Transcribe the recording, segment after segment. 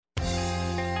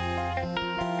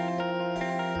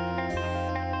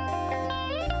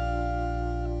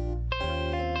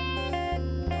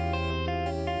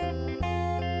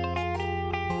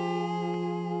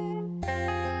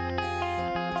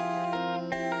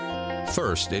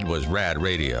First, it was RAD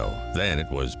Radio. Then it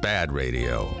was bad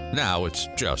radio. Now it's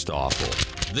just awful.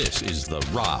 This is the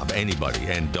Rob, Anybody,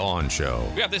 and Dawn Show.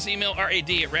 We got this email,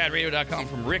 rad@radradio.com,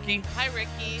 from Ricky. Hi,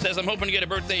 Ricky. Says, I'm hoping to get a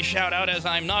birthday shout-out as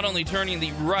I'm not only turning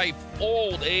the ripe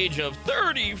old age of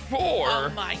 34. Oh,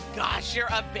 my gosh, you're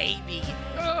a baby.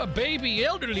 A baby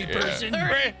elderly person.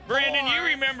 Brandon, you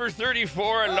remember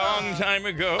 34 a long time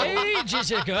ago.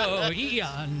 Ages ago,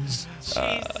 eons.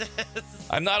 Jesus.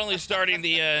 I'm not only starting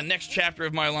the next chapter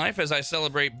of my life as I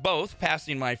celebrate both,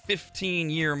 passing my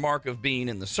 15-year mark of being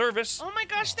in the service. Oh, my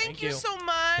gosh, thank you so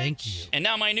much. Thank you. And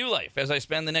now my new life as I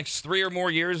spend the next 3 or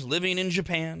more years living in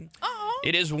Japan. Oh.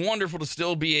 It is wonderful to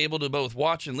still be able to both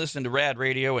watch and listen to RAD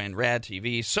Radio and RAD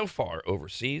TV so far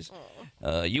overseas.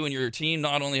 You and your team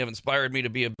not only have inspired me to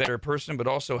be a better person, but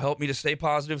also helped me to stay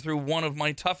positive through one of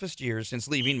my toughest years since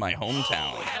leaving my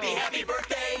hometown. Happy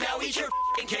birthday, now eat your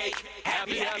f***ing cake.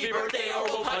 Happy birthday, or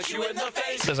we'll punch you in the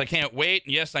face. Says, I can't wait,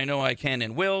 yes, I know I can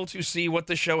and will, to see what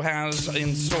the show has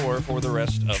in store for the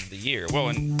rest of the year. Well,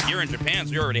 and you're in Japan,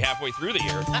 so you're already halfway through the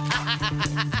year.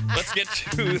 Let's get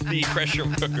to the pressure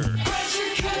cooker.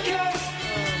 Pressure cooker,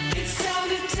 it's time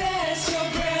to test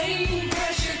your brain.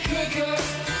 Pressure cooker,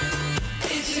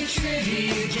 it's a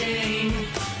trivia game.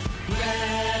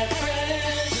 Red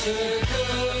pressure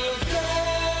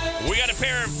cooker. We got a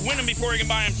pair of win them before you can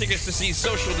buy them tickets to see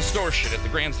Social Distortion at the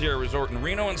Grand Sierra Resort in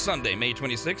Reno on Sunday, May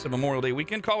 26th, a Memorial Day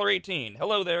weekend. Caller 18.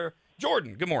 Hello there.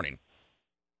 Jordan, good morning.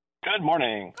 Good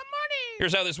morning. Good morning.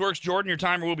 Here's how this works, Jordan. Your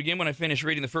timer will begin when I finish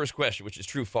reading the first question, which is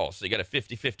true-false. So you got a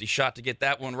 50-50 shot to get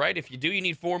that one right. If you do, you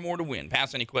need 4 more to win.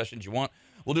 Pass any questions you want.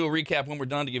 We'll do a recap when we're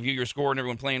done to give you your score and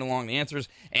everyone playing along the answers.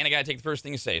 And I got to take the first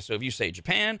thing you say. So if you say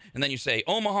Japan and then you say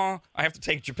Omaha, I have to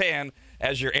take Japan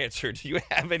as your answer. Do you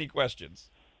have any questions?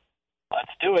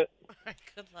 Let's do it.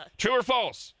 Good luck. True or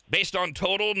false? Based on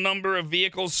total number of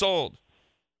vehicles sold,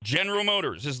 General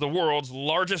Motors is the world's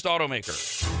largest automaker.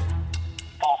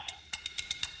 False.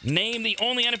 Name the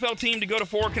only NFL team to go to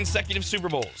 4 consecutive Super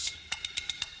Bowls.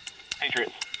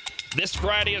 Patriots. This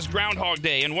Friday is Groundhog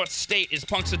Day. In what state is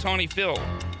Punxsutawney Phil?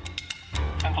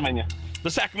 Pennsylvania.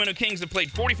 The Sacramento Kings have played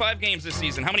 45 games this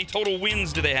season. How many total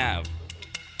wins do they have?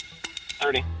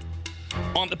 30.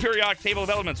 On the periodic table of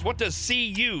elements, what does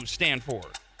CU stand for?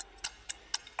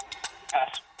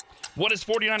 Pass. What is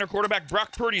 49er quarterback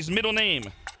Brock Purdy's middle name?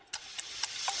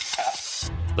 Pass.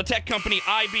 The tech company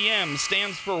IBM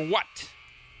stands for what?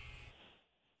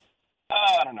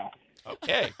 I don't know.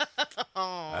 Okay.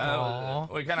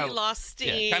 We kind You lost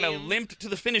steam. kind of limped to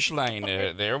the finish line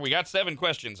there. We got 7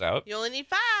 questions out. You only need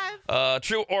 5.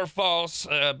 True or false,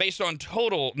 based on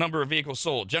total number of vehicles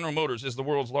sold, General Motors is the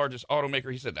world's largest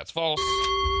automaker. He said that's false.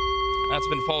 That's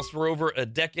been false for over a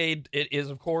decade. It is,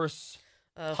 of course,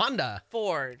 Honda.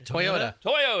 Ford. Toyota.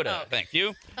 Toyota. Thank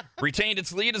you. Retained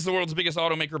its lead as the world's biggest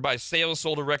automaker by sales,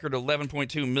 sold a record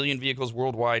 11.2 million vehicles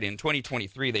worldwide in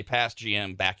 2023. They passed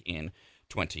GM back in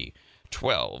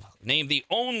 2012. Name the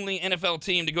only NFL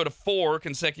team to go to 4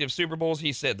 consecutive Super Bowls.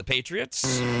 He said the Patriots.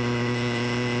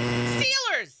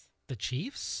 Steelers. The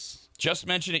Chiefs? Just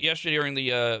mentioned it yesterday during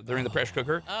the pressure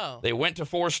cooker. Oh. They went to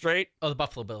 4 straight, Oh, the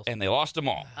Buffalo Bills. and they lost them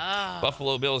all. Oh.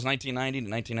 Buffalo Bills 1990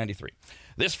 to 1993.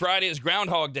 This Friday is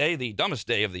Groundhog Day, the dumbest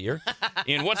day of the year.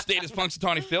 In what state is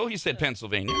Punxsutawney Phil? He said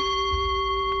Pennsylvania.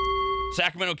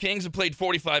 Sacramento Kings have played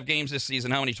 45 games this season.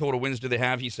 How many total wins do they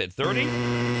have? He said 30.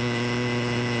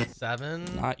 7.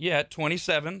 Not yet.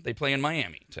 27. They play in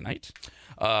Miami tonight.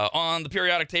 On the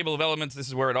periodic table of elements, this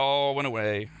is where it all went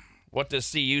away. What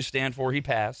does CU stand for? He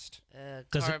passed.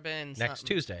 Does it- Carbon. Next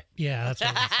something. Tuesday. Yeah, that's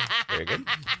what I was Very good.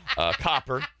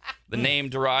 Copper. The name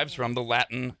derives from the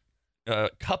Latin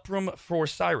Cuprum for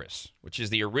Cyrus, which is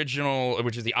the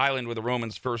island where the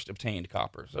Romans first obtained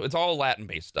copper. So it's all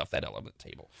Latin-based stuff, that element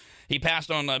table. He passed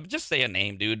on, just say a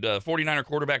name, dude. 49er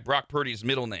quarterback Brock Purdy's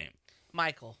middle name.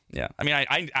 Michael. Yeah. I mean,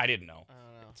 I didn't know. I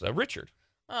don't know. It's Richard.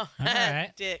 Oh,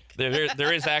 right. Dick.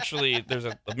 There is actually there's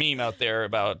a meme out there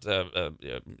about the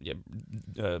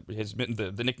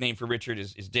nickname for Richard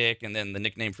is Dick, and then the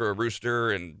nickname for a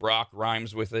rooster, and Brock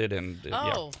rhymes with it, and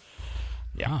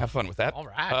yeah, have fun with that. All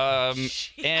right.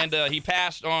 And he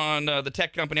passed on the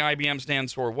tech company IBM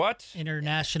stands for what?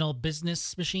 International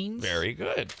Business Machines. Very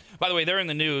good. By the way, they're in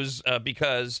the news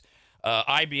because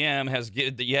IBM has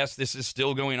yes, this is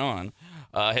still going on.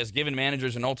 Has given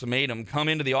managers an ultimatum: come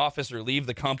into the office or leave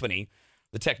the company.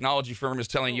 The technology firm is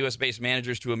telling U.S.-based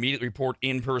managers to immediately report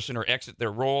in person or exit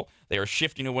their role. They are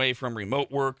shifting away from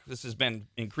remote work. This has been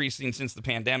increasing since the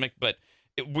pandemic, but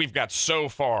we've got so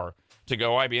far to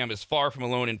go. IBM is far from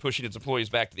alone in pushing its employees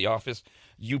back to the office.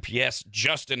 UPS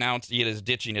just announced it is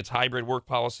ditching its hybrid work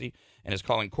policy and is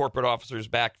calling corporate officers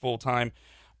back full-time.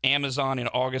 Amazon in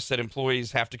August said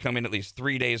employees have to come in at least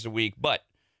 3 days a week. But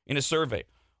in a survey,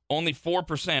 only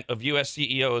 4% of U.S.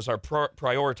 CEOs are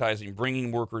prioritizing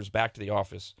bringing workers back to the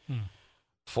office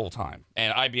full time.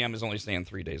 And IBM is only saying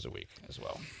 3 days a week as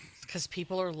well. Because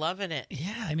people are loving it.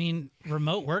 Yeah, I mean,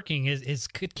 remote working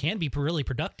can be really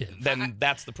productive. Then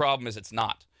that's the problem is it's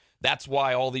not. That's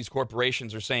why all these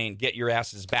corporations are saying, get your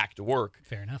asses back to work.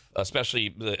 Fair enough. Especially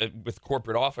with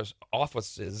corporate officers,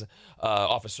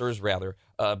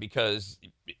 because,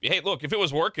 hey, look, if it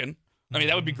was working, I mean,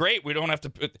 that would be great. We don't have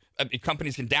to,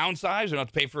 companies can downsize. We don't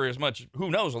have to pay for as much,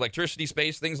 who knows, electricity,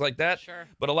 space, things like that. Sure.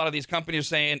 But a lot of these companies are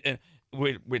saying,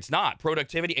 it's not.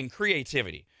 Productivity and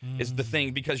creativity is the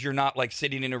thing, because you're not like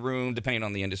sitting in a room, depending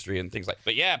on the industry and things like.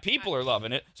 But yeah, people are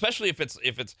loving it, especially if it's.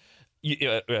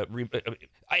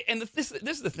 And this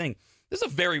is the thing. This is a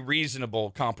very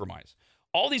reasonable compromise.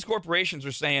 All these corporations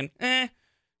are saying,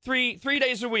 3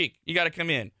 days a week, you got to come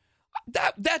in.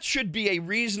 That should be a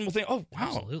reasonable thing. Oh,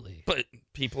 wow. Absolutely. But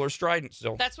people are strident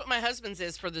still. That's what my husband's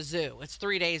is for the zoo. It's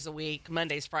 3 days a week.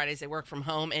 Mondays, Fridays, they work from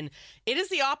home. And it is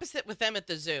the opposite with them at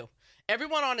the zoo.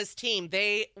 Everyone on his team,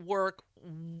 they work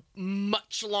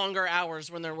much longer hours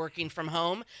when they're working from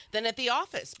home than at the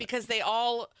office, because they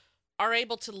all are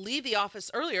able to leave the office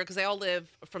earlier because they all live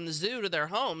from the zoo to their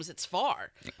homes. It's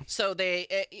far. So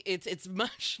it's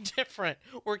much different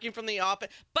working from the office.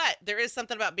 But there is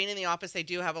something about being in the office. They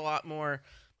do have a lot more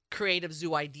creative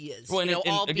zoo ideas. Well, and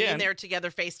all again, being there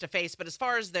together face to face. But as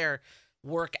far as their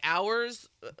work hours,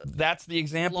 that's the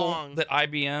example that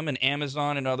IBM and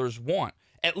Amazon and others want.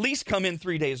 At least come in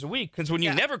 3 days a week, because when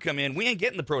you never come in, we ain't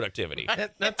getting the productivity.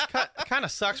 That's kind of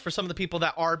sucks for some of the people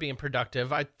that are being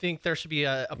productive. I think there should be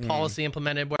a policy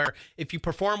implemented where if you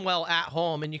perform well at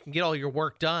home and you can get all your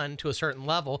work done to a certain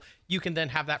level, you can then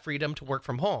have that freedom to work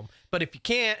from home. But if you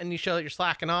can't and you show that you're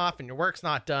slacking off and your work's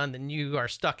not done, then you are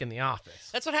stuck in the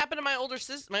office. That's what happened to my oldest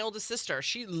sister.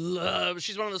 She's one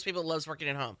of those people that loves working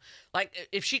at home. Like,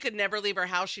 if she could never leave her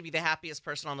house, she'd be the happiest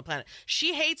person on the planet.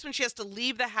 She hates when she has to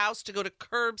leave the house to go to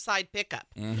curbside pickup.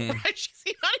 Right?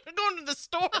 She's not even going to the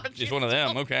store. She's one of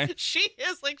them, okay. She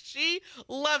is like, she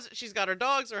loves it. She's got her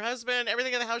dogs, her husband,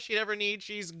 everything in the house she'd ever need.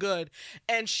 She's good.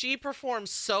 And she performs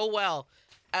so well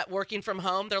at working from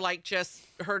home. They're like, just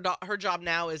her job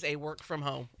now is a work from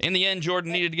home. In the end,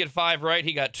 Jordan needed to get 5 right.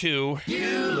 He got 2.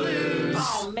 You lose.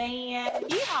 Oh man,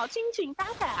 你好，心情大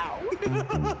好。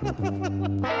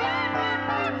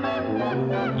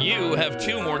 You have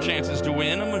 2 more chances to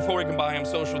win them before we can buy him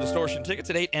social distortion tickets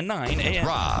at 8 and 9 a.m.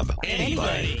 Rob,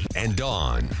 Anybody. and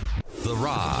Dawn. The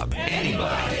Rob,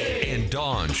 Anybody, and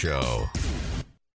Dawn Show.